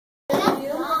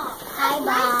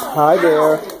Hi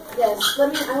there. Yes, I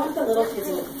want the little kids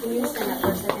in it. Can you stand up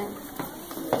for a second?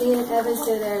 Me and Evan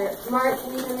stay there. Mark,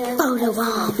 can you come here? Photo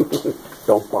bomb.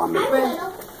 Don't bomb me.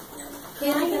 Can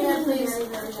you come here, please?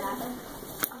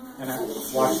 And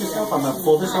watch yourself. I'm going to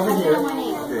pull this over here.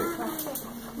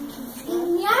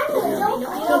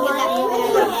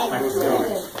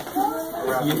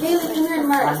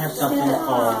 I have something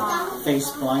called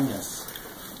face blindness.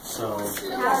 So, I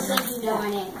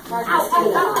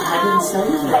didn't say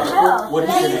it. What is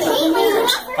it?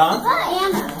 Huh? I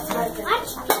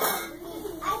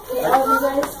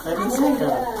didn't say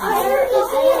that.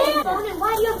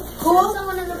 Cool?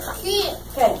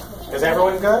 Okay. Is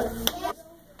everyone good?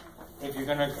 If you're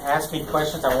going to ask me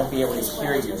questions, I won't be able to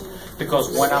hear you. Because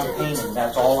when I'm painting,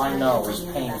 that's all I know is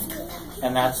painting.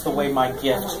 And that's the way my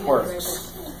gift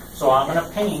works. So I'm going to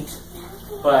paint,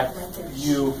 but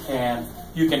you can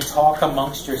talk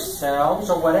amongst yourselves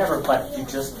or whatever, but you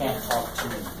just can't talk to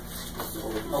me.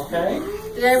 Okay?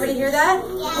 Did everybody hear that?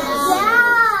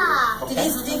 Yeah. Okay.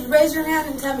 Did you raise your hand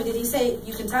and tell me, did he say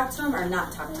you can talk to him or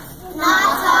not talk to him?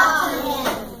 Not talk to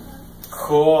him.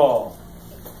 Cool.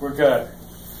 We're good.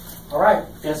 All right.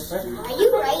 Yes, sir? Are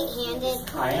you right-handed?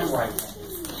 I am right-handed.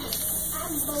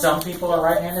 Some people are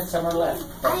right-handed, some are left.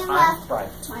 But I'm right.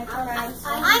 I'm left.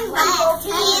 I'm both.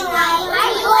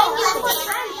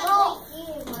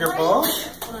 You're both?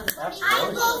 That's I'm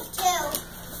really both too.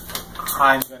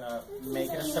 I'm going to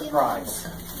make it a surprise.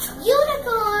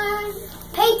 Unicorn.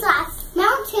 Paintbrush.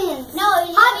 Mountain. No,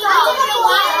 it's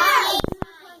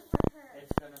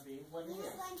going to be what it is.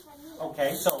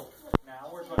 Okay, so now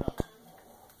we're going to,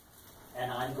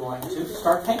 and I'm going to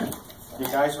start painting. You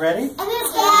guys ready?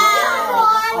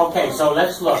 Yeah. Okay, so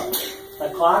let's look. The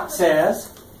clock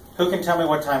says, who can tell me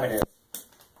what time it is?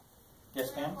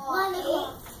 Yes, ma'am? 1.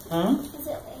 Is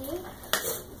it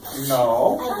 8?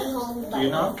 No. You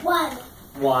know? 1.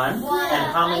 1.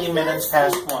 And how many minutes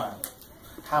past 1?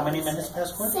 How many minutes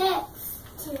past 1? 6.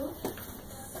 2.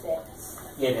 6.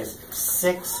 It is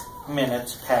 6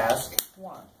 minutes past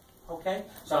 1. Okay?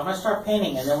 So I'm going to start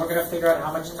painting, and then we're going to figure out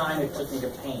how much time it took me to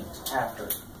paint after.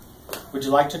 Would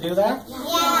you like to do that?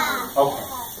 Yeah. Okay.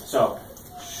 So,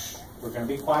 we're going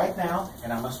to be quiet now,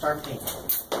 and I'm going to start painting.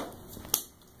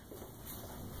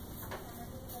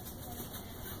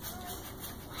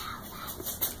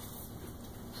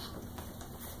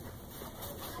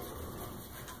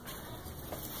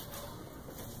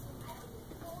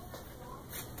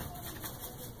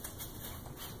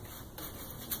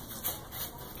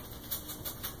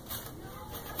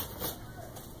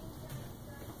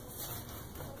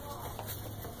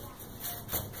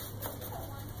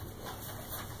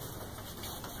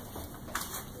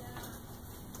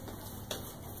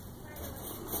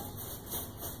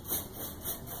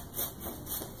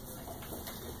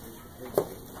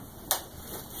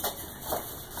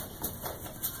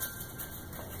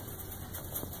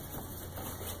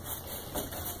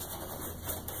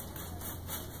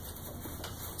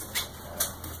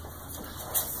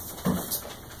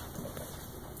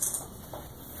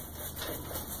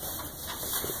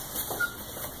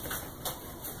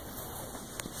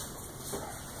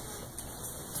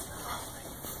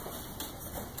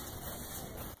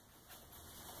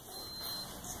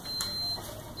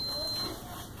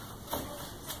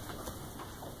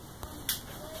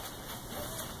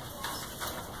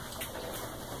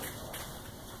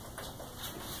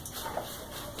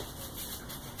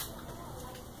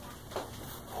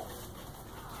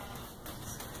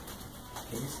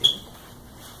 Can you see?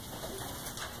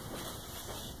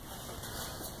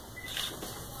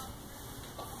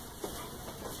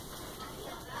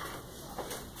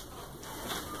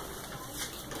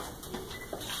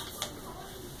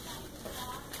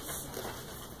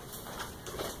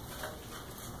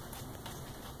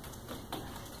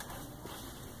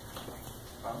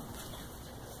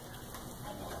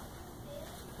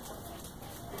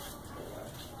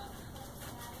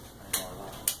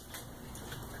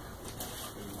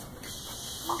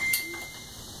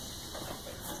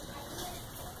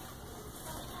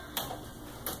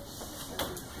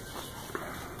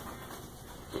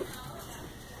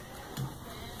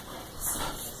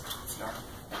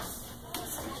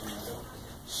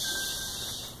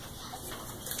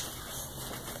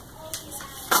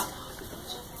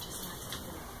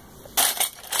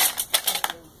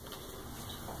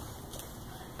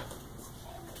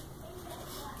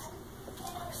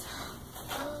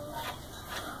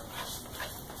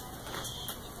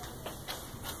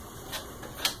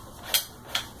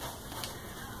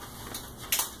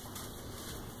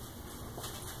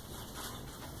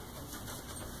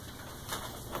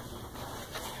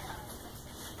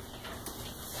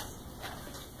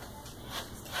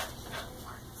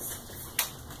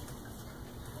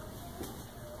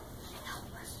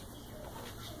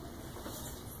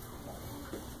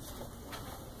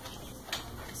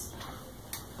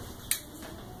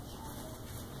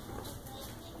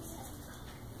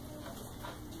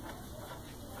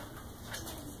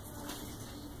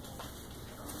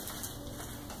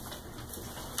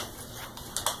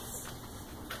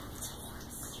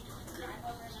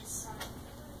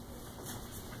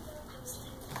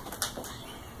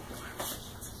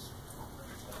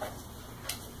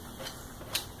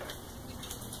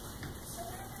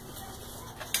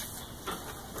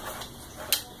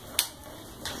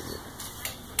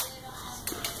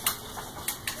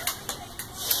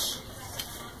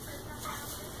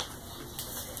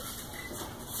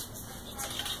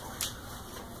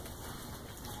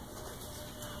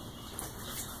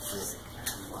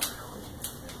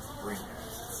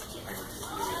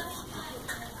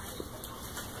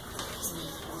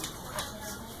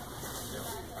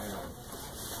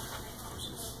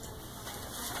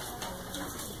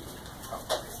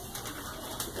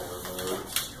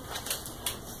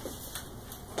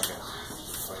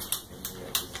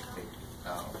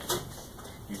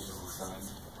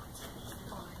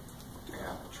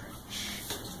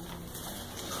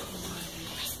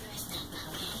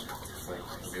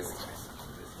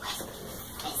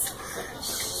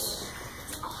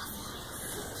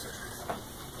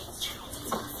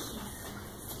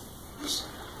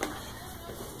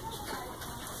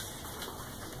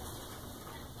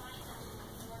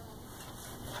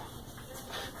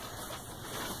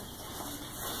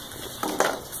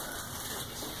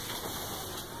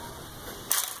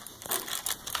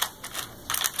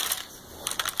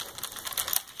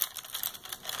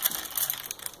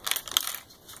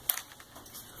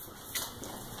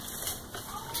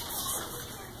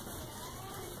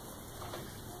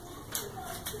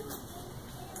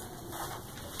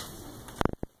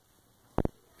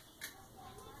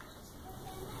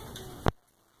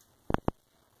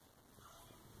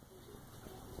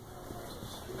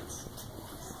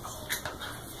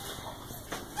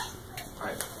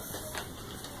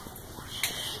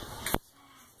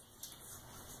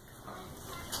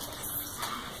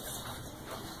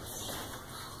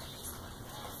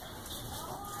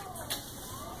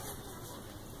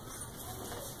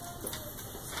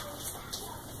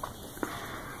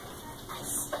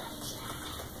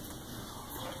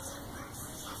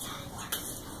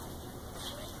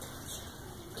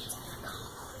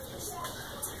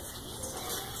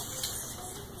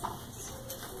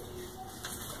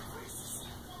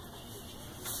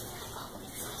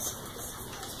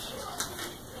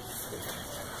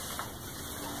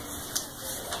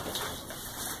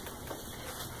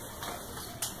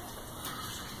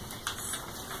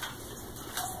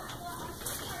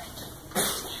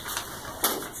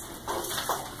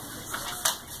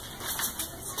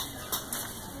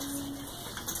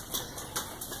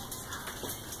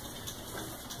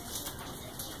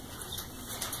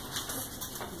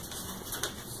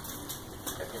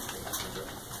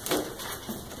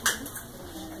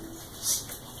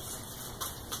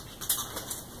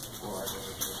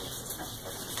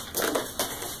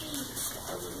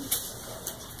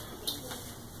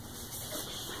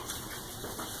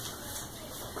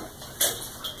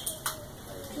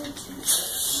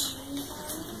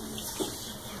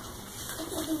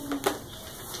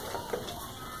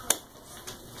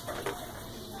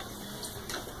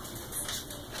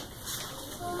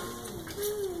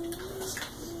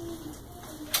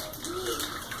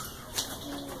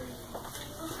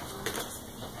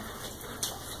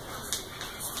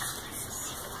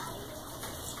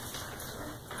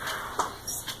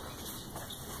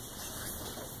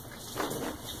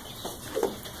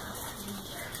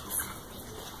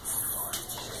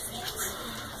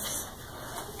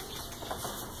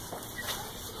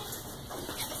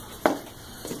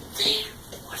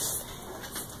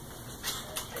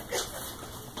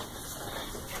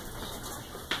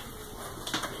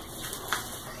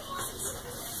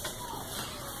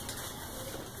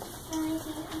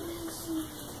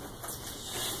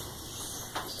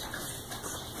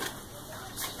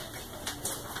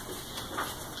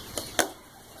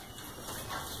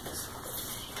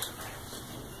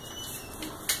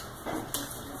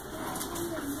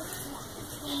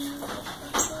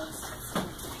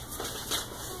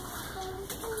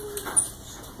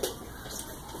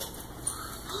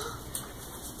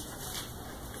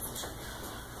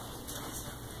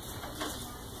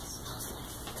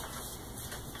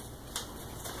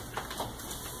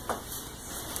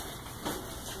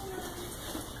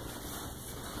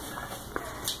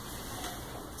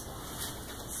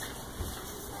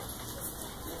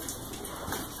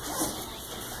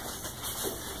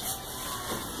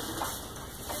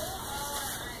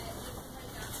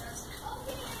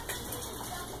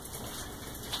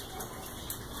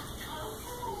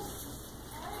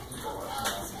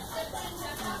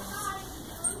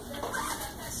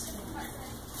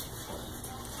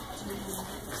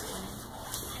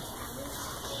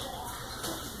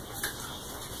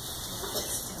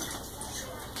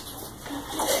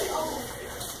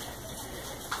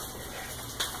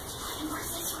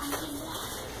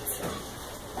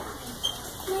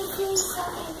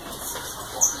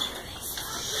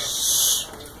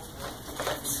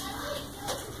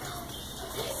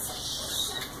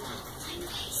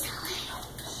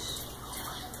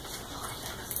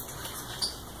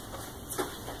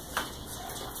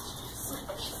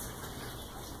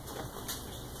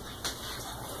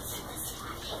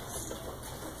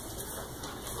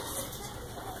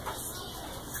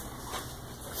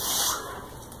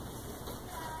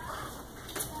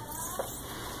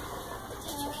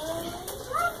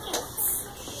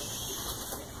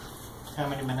 How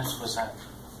many minutes was that?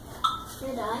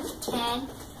 You're done? 10.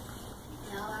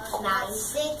 9.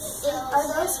 6. Are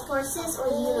those horses or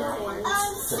unicorns?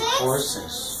 The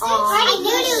horses. I knew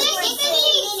it was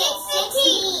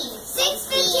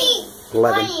 6:15.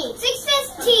 11.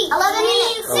 6:15. 11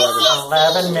 minutes.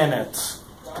 11 minutes.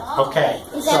 Okay.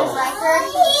 Is that a record?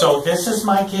 So this is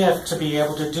my gift to be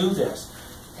able to do this.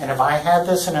 And if I had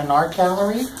this in an art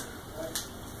gallery,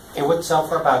 it would sell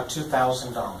for about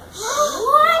 $2,000.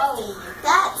 What?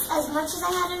 That's as much as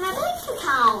I had in my bank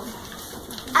account.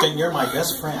 Then you're my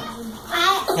best friend.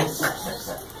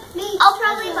 I'll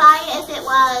probably buy it if it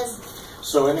was.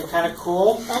 So isn't it kind of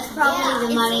cool? That's probably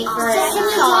the money for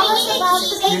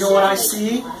it. You know what I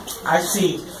see? I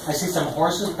see some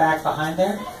horses back behind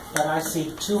there. But I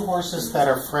see two horses that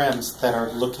are friends that are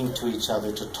looking to each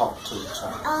other to talk to each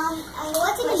other.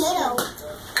 What's in the middle?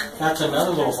 That's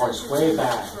another little horse way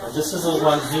back. This is the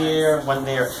one here and one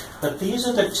there. But these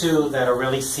are the two that are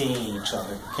really seeing each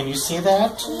other. Can you see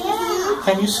that? Yeah.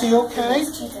 Can you see okay?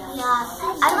 Yeah.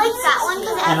 I like that one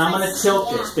because And I'm going to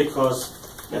tilt this because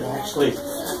it actually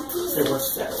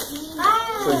works better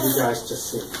for you guys to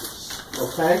see.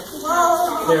 Okay?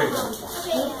 Whoa. There you go.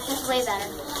 That's way better.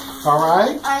 All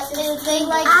right? Is they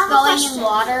like going in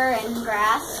water and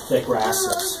grass? The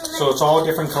grasses. So it's all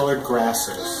different colored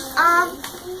grasses.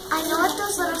 I know what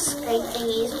those little scrape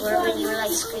thingies were when you were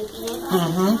like scraping it.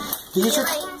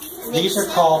 Mm-hmm. These are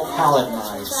called palette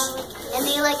knives. And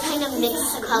they like kind of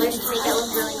mix the colors to make it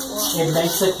look really cool. It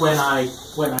makes it when I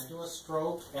do a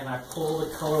stroke and I pull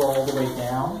the color all the way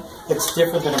down, it's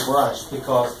different than a brush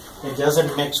because it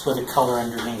doesn't mix with the color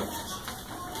underneath.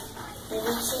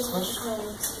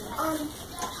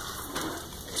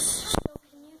 So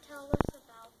can you tell us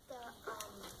about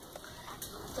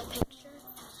the picture?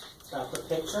 Got the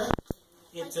picture?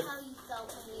 That's how you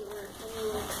felt when you were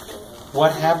painting.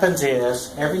 What happens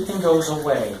is everything goes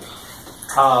away.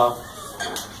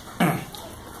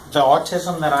 The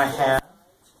autism that I have,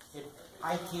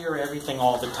 I hear everything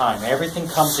all the time. Everything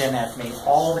comes in at me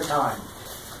all the time.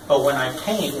 But when I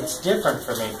paint, it's different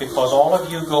for me because all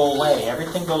of you go away.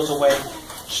 Everything goes away.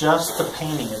 Just the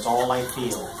painting is all I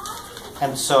feel.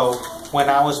 And so when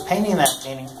I was painting that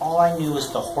painting, all I knew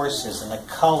was the horses and the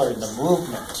color and the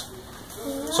movement.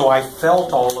 So I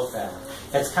felt all of that.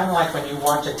 It's kind of like when you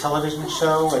watch a television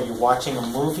show or you're watching a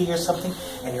movie or something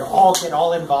and you all get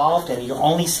all involved and you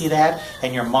only see that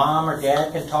and your mom or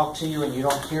dad can talk to you and you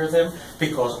don't hear them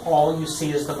because all you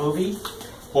see is the movie.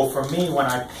 Well, for me, when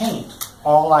I paint,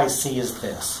 all I see is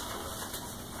this.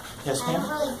 Yes, I ma'am? don't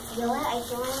really feel it. I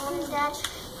feel my mom and dad.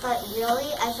 But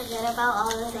really, I forget about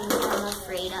all the things I'm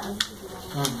afraid of.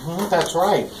 Mm-hmm, that's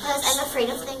right. Because I'm afraid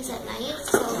of things at night,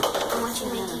 so I'm watching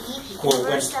my TV. Well,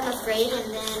 First I'm afraid,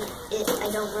 and then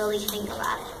I don't really think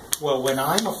about it. Well, when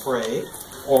I'm afraid,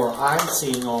 or I'm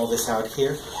seeing all this out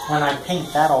here, when I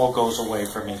paint, that all goes away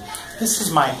for me. This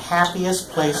is my happiest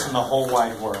place in the whole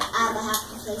wide world. I have a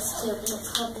happy place too, and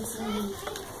it's called the TV.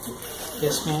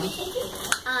 Yes, ma'am?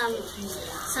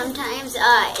 Sometimes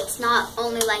it's not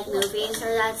only like movies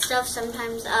or that stuff.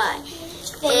 Sometimes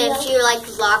if you're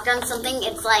like locked on something,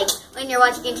 it's like when you're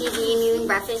watching a TV and eating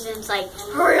breakfast and it's like,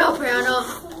 hurry up, Hannah.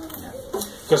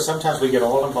 Because sometimes we get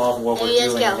all involved in what And we're you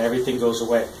just doing go. and everything goes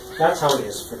away. That's how it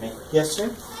is for me. Yes, sir?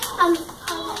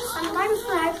 Sometimes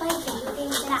when I play video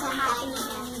games, that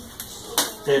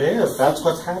happens. It is. That's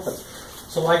what happens.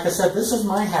 So like I said, this is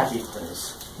my happy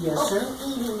place. Yes, sir?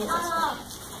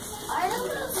 Are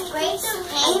those grapes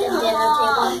painted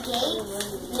on the gate?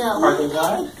 No. Are they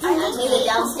what? Maybe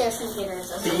downstairs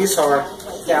computers. These are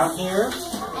down here.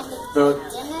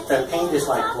 The paint is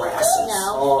like grasses.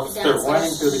 No, Oh, they're downstairs.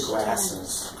 running through the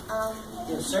grasses.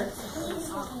 Yes, sir?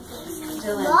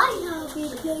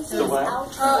 The what?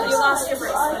 Oh, you lost your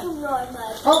bracelet.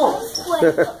 Oh!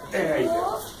 There you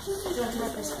go.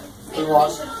 You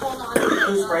lost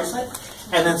whose bracelet?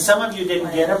 And then some of you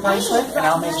didn't get a bracelet, and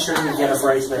I'll make sure you get a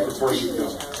bracelet before you go.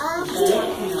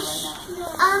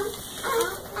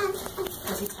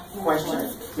 Question?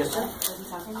 Yes, sir?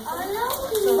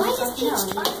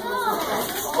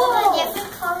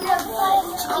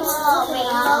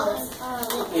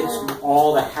 It's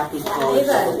all the happy colors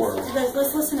of the world.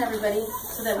 Let's listen, everybody,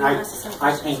 so that we don't ask some I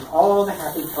questions. paint all the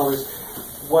happy colors.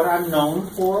 What I'm known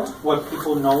for, what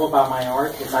people know about my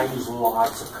art, is I use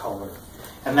lots of color.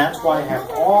 And that's why I have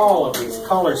all of these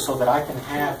colors so that I can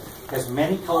have as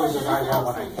many colors as I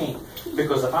want when I paint.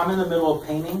 Because if I'm in the middle of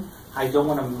painting, I don't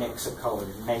want to mix a color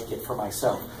and make it for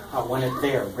myself. I want it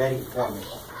there, ready for me.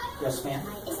 Yes, ma'am?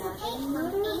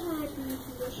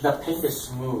 The paint is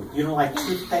smooth. You know, like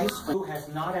toothpaste? Who has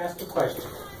not asked a question?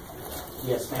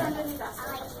 Yes, ma'am?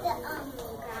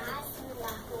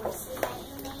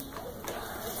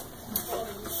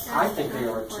 I think they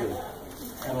are too.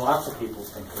 And lots of people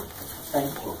think they are.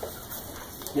 Thank you.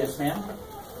 Yes, ma'am?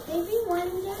 Maybe one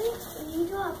day when you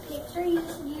draw a picture, you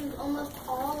should use almost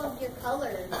all of your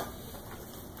colors.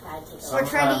 We're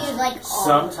trying to use like all.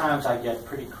 Sometimes I get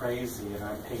pretty crazy and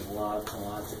I paint lots and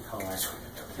lots of colors.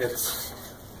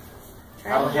 I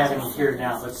don't have any here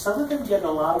now, but some of them get a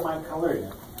lot of my color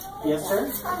in. Yes, sir?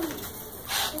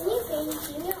 When you paint,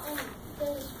 you know,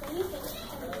 when you paint,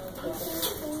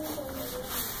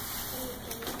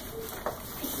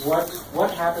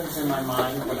 What happens in my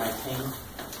mind when I paint?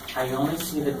 I only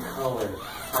see the color.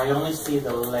 I only see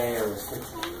the layers.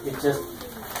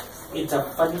 It's a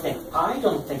funny thing. I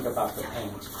don't think about the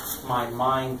paint. My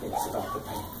mind thinks about the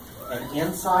paint. And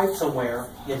inside somewhere,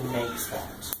 it makes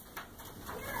that.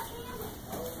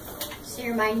 So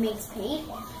your mind makes paint?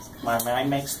 My mind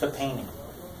makes the painting.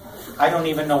 I don't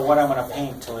even know what I'm going to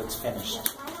paint till it's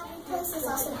finished. My place is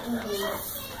awesome painting.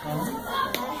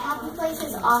 My happy place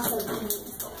is awesome painting.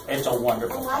 It's a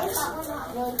wonderful And why is place. that one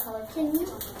not really colored?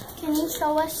 Can you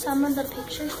show us some of the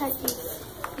pictures that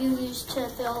you used to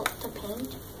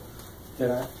paint?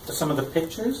 Some of the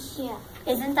pictures? Yeah.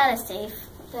 Isn't that a safe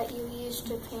that you used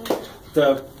to paint?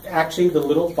 Actually, the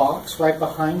little box right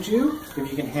behind you, if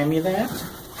you can hand me that.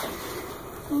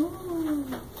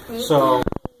 So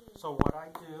what I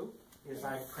do is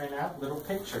I print out little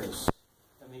pictures,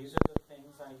 and these are the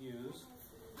things I use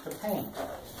to paint.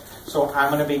 So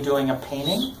I'm going to be doing a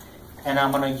painting, and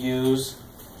I'm going to use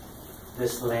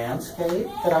this landscape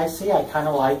that I see. I kind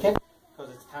of like it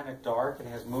because it's kind of dark. It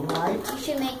has moonlight. You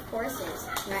should make horses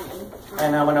running.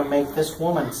 And I'm going to make this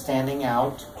woman standing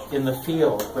out in the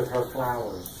field with her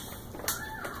flowers.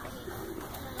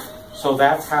 So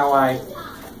that's how I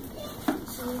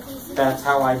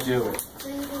do it.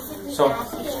 So,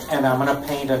 and I'm going to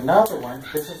paint another one.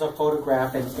 This is a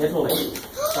photograph in Italy.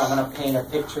 So I'm going to paint a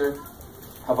picture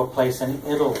of a place in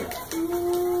Italy.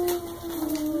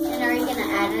 And are you going to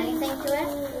add anything to it?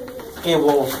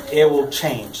 It will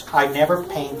change. I never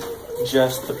paint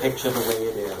just the picture the way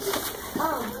it is.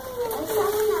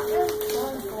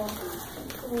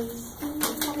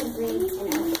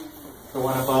 The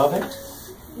one above it?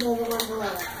 No, the one below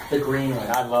it. The green one.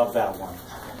 I love that one.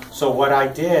 So what I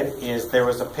did is there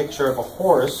was a picture of a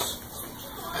horse.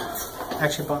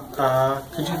 Actually,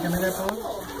 could you give me that, Bob?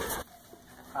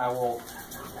 I will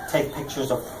take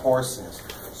pictures of horses.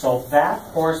 So that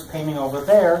horse painting over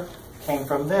there came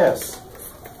from this.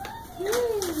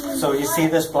 So you see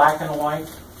this black and white?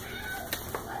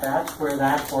 That's where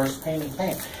that horse painting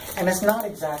came. And it's not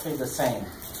exactly the same,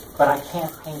 but I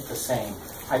can't paint the same.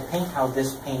 I paint how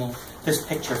this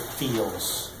picture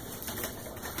feels.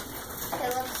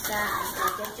 It looks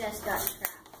sad, like it just got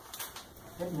scrapped.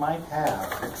 It might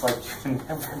have. It's like you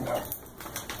never know.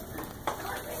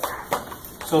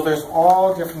 So there's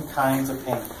all different kinds of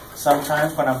paint.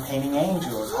 Sometimes when I'm painting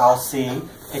angels, I'll see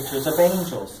pictures of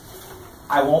angels.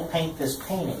 I won't paint this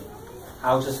painting.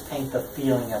 I'll just paint the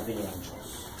feeling of the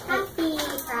angels. Happy,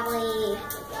 probably.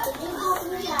 Did you help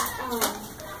me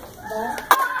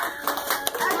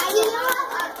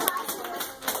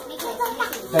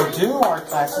They do art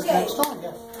classes next door,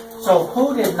 yes. So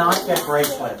who did not get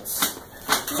bracelets?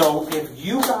 So if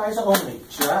you guys only,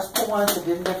 just the ones that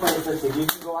didn't get bracelets, if you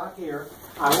can go out here,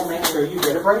 I will make sure you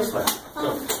get a bracelet.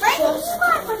 So,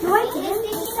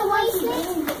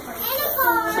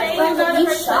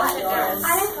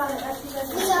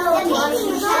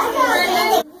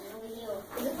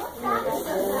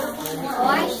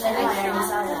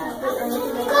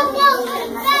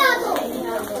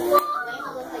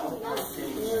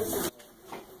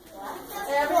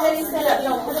 Everybody sit up.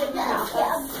 Don't put it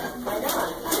down.